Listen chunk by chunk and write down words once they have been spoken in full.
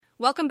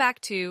Welcome back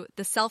to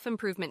the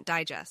Self-Improvement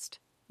Digest,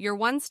 your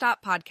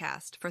one-stop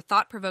podcast for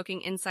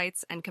thought-provoking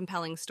insights and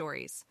compelling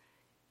stories.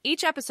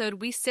 Each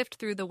episode, we sift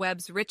through the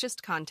web's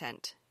richest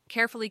content,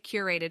 carefully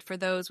curated for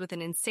those with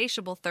an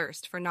insatiable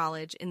thirst for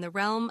knowledge in the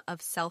realm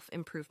of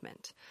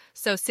self-improvement.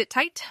 So sit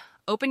tight,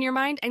 open your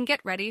mind, and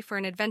get ready for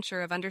an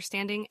adventure of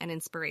understanding and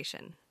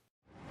inspiration.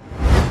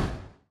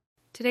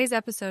 Today's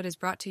episode is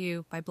brought to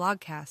you by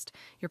Blogcast,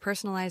 your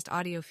personalized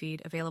audio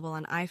feed available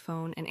on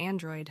iPhone and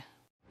Android.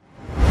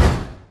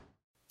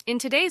 In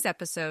today's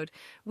episode,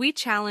 we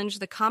challenge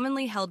the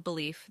commonly held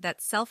belief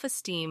that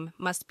self-esteem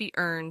must be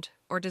earned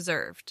or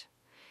deserved.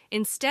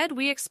 Instead,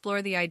 we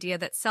explore the idea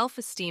that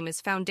self-esteem is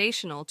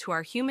foundational to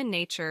our human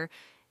nature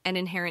and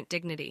inherent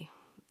dignity.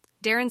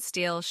 Darren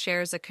Stehle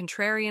shares a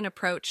contrarian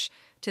approach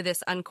to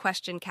this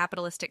unquestioned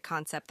capitalistic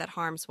concept that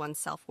harms one's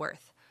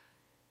self-worth.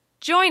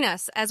 Join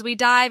us as we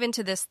dive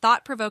into this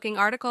thought-provoking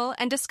article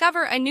and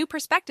discover a new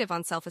perspective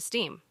on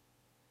self-esteem.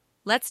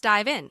 Let's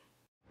dive in.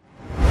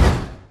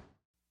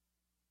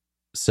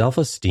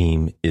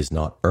 Self-esteem is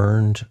not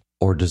earned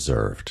or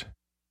deserved.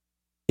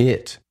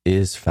 It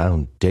is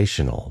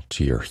foundational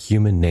to your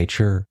human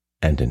nature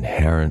and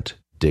inherent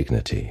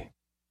dignity.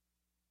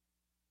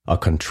 A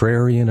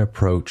contrarian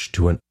approach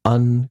to an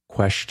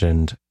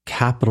unquestioned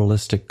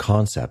capitalistic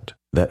concept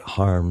that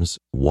harms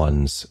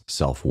one's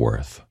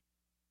self-worth.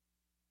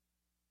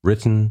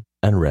 Written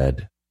and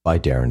read by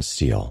Darren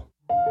Stehle.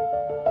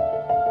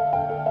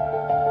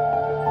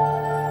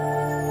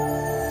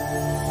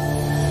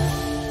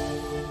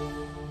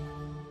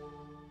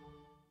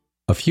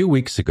 A few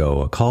weeks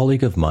ago, a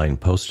colleague of mine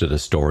posted a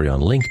story on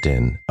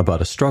LinkedIn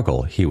about a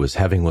struggle he was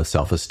having with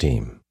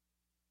self-esteem.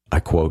 I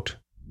quote,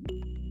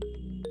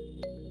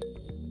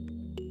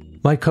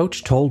 "My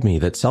coach told me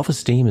that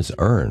self-esteem is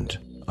earned.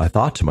 I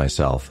thought to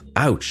myself,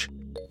 ouch,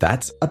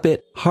 that's a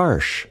bit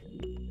harsh."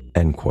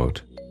 End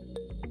quote.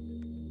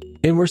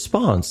 In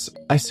response,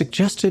 I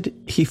suggested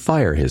he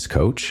fire his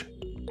coach,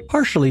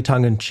 partially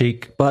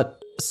tongue-in-cheek,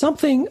 but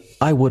something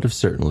I would have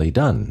certainly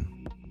done.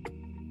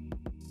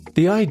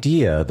 The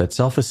idea that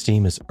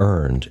self-esteem is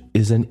earned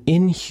is an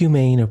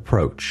inhumane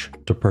approach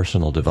to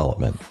personal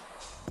development.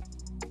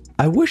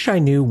 I wish I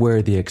knew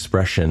where the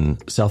expression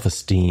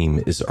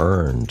self-esteem is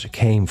earned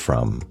came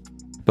from,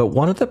 but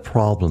one of the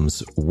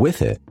problems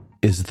with it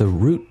is the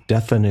root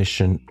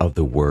definition of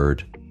the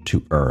word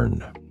to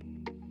earn.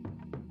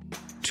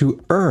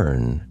 To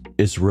earn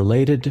is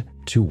related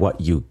to what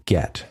you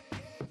get,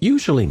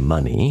 usually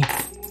money,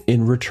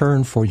 in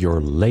return for your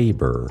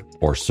labor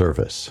or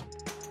service.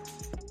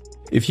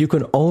 If you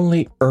can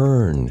only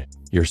earn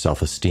your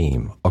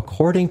self-esteem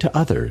according to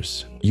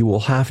others, you will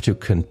have to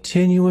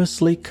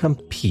continuously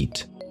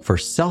compete for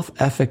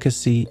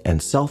self-efficacy and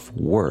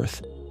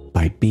self-worth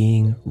by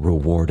being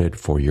rewarded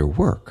for your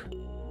work.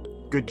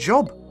 Good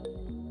job,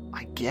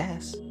 I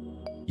guess.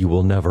 You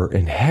will never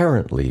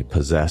inherently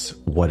possess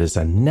what is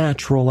a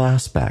natural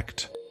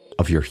aspect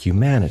of your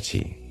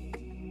humanity.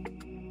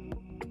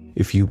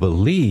 If you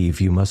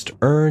believe you must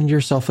earn your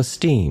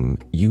self-esteem,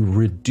 you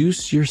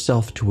reduce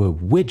yourself to a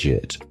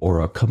widget or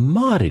a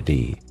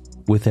commodity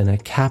within a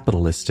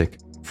capitalistic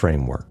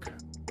framework.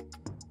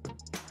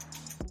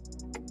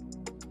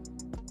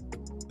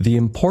 The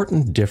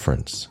important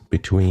difference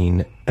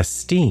between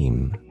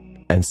esteem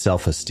and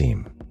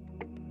self-esteem.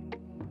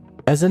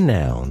 As a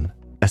noun,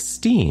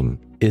 esteem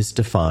is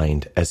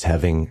defined as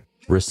having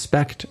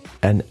respect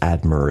and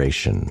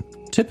admiration,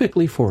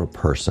 typically for a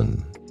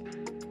person.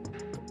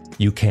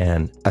 You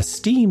can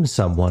esteem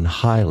someone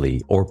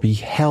highly or be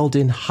held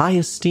in high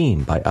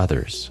esteem by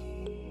others.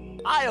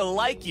 I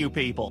like you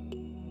people.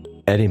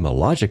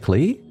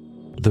 Etymologically,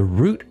 the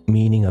root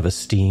meaning of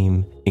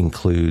esteem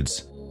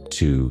includes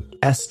to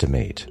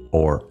estimate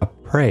or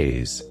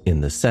appraise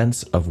in the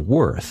sense of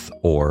worth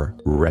or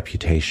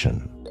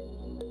reputation.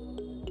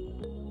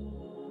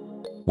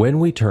 When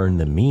we turn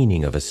the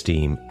meaning of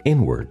esteem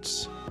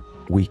inwards,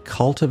 we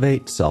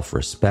cultivate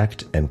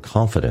self-respect and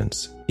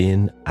confidence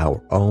in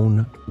our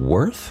own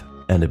worth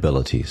and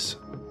abilities.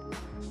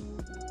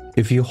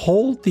 If you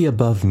hold the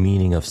above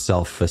meaning of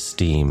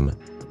self-esteem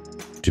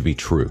to be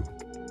true,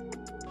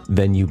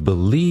 then you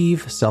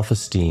believe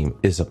self-esteem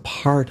is a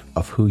part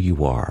of who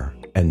you are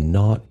and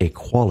not a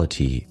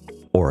quality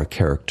or a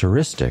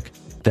characteristic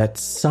that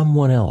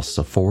someone else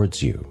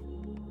affords you.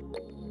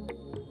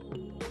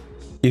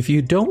 If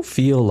you don't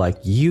feel like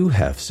you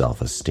have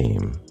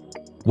self-esteem,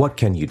 what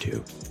can you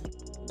do?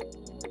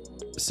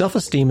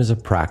 Self-esteem is a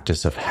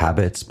practice of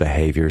habits,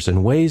 behaviors,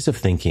 and ways of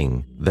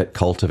thinking that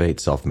cultivate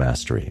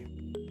self-mastery.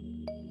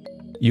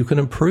 You can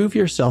improve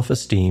your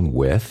self-esteem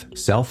with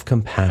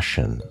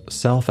self-compassion,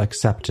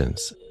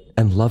 self-acceptance,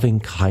 and loving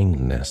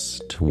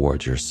kindness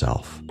towards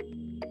yourself.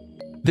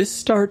 This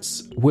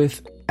starts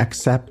with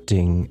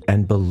accepting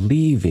and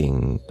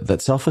believing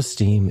that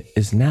self-esteem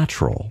is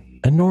natural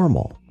and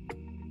normal.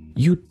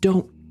 You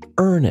don't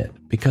earn it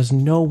because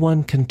no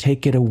one can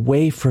take it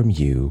away from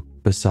you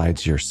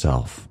besides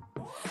yourself.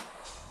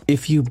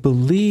 If you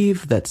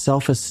believe that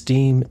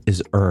self-esteem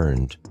is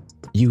earned,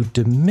 you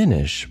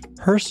diminish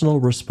personal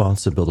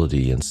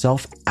responsibility and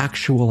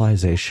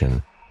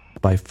self-actualization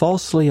by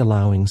falsely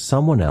allowing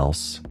someone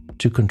else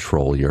to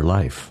control your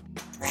life.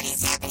 What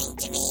is happening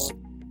to me?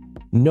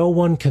 No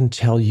one can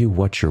tell you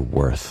what you're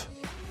worth.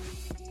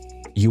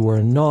 You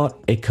are not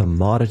a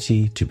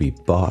commodity to be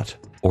bought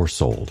or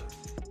sold.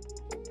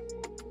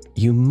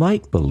 You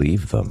might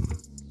believe them,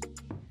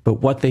 but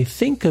what they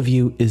think of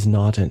you is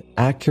not an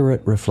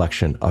accurate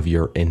reflection of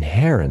your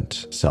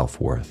inherent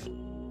self-worth.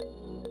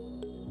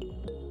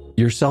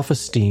 Your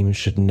self-esteem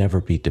should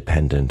never be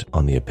dependent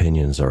on the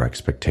opinions or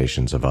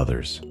expectations of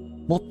others.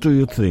 What do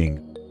you think?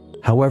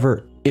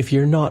 However, if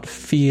you're not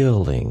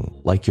feeling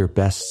like your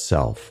best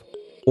self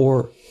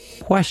or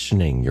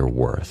questioning your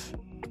worth,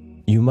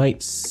 you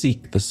might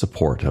seek the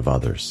support of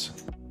others.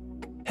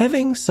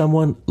 Having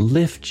someone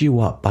lift you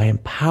up by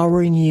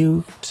empowering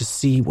you to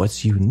see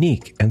what's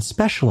unique and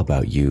special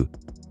about you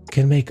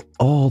can make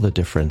all the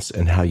difference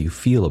in how you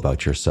feel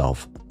about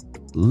yourself,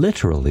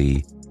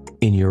 literally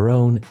in your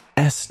own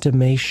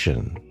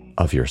estimation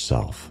of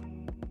yourself.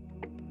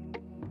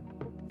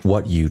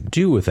 What you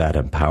do with that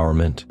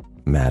empowerment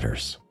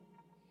matters.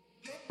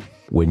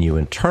 When you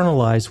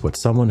internalize what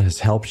someone has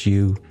helped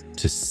you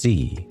to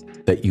see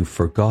that you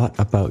forgot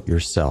about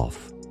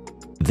yourself,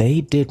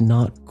 they did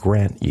not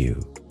grant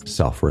you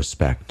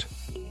self-respect.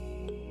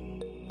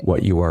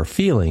 What you are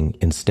feeling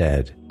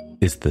instead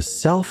is the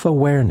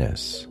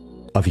self-awareness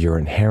of your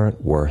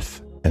inherent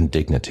worth and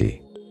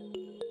dignity.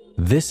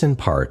 This, in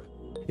part,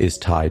 is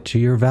tied to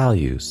your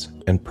values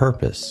and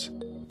purpose,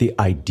 the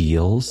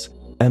ideals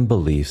and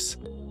beliefs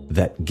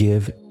that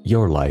give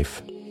your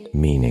life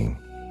meaning.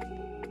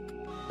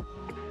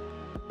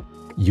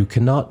 You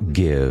cannot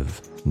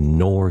give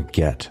nor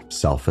get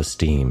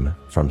self-esteem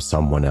from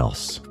someone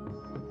else.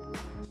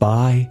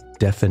 By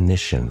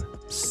definition,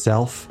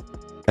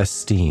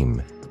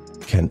 self-esteem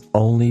can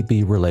only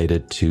be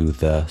related to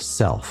the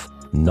self,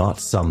 not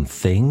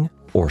something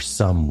or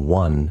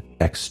someone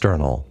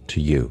external to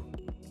you.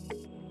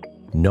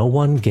 No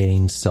one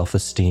gains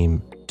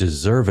self-esteem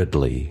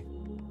deservedly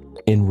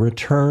in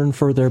return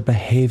for their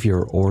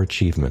behavior or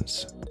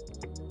achievements.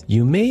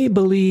 You may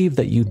believe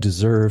that you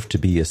deserve to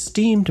be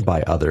esteemed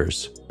by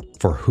others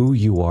for who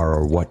you are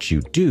or what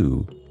you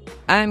do.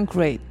 I'm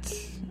great.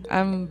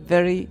 I'm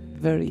very,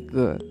 very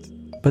good.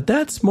 But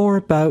that's more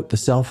about the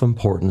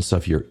self-importance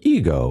of your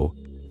ego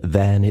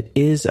than it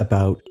is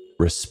about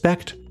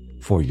respect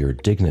for your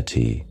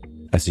dignity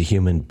as a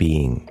human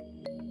being.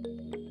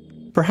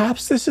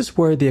 Perhaps this is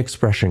where the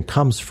expression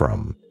comes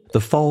from, the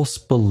false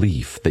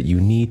belief that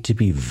you need to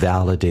be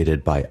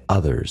validated by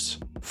others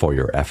for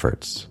your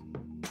efforts.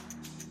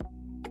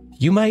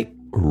 You might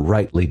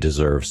rightly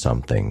deserve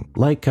something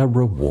like a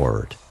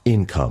reward,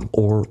 income,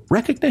 or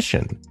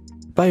recognition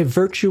by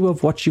virtue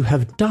of what you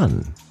have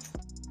done.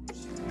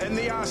 And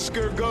the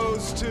Oscar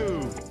goes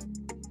to...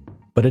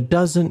 But it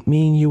doesn't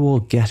mean you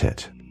will get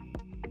it.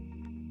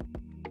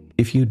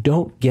 If you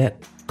don't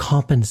get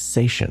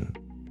compensation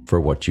for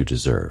what you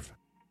deserve,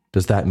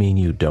 does that mean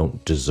you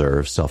don't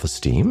deserve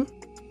self-esteem?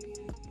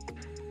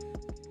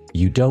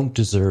 You don't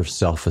deserve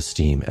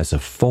self-esteem as a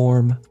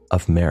form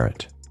of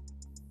merit.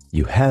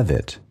 You have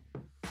it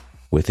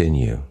within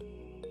you.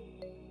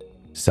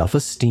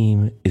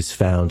 Self-esteem is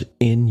found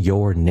in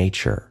your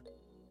nature,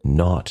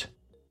 not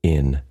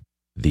in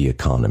the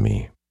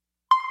economy.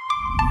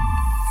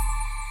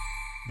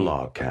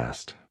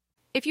 Blogcast.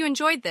 If you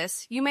enjoyed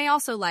this, you may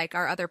also like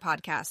our other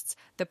podcasts,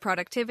 The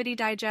Productivity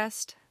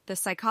Digest, The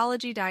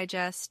Psychology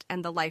Digest,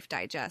 and The Life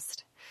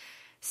Digest.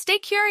 Stay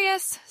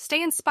curious,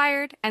 stay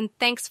inspired, and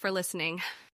thanks for listening.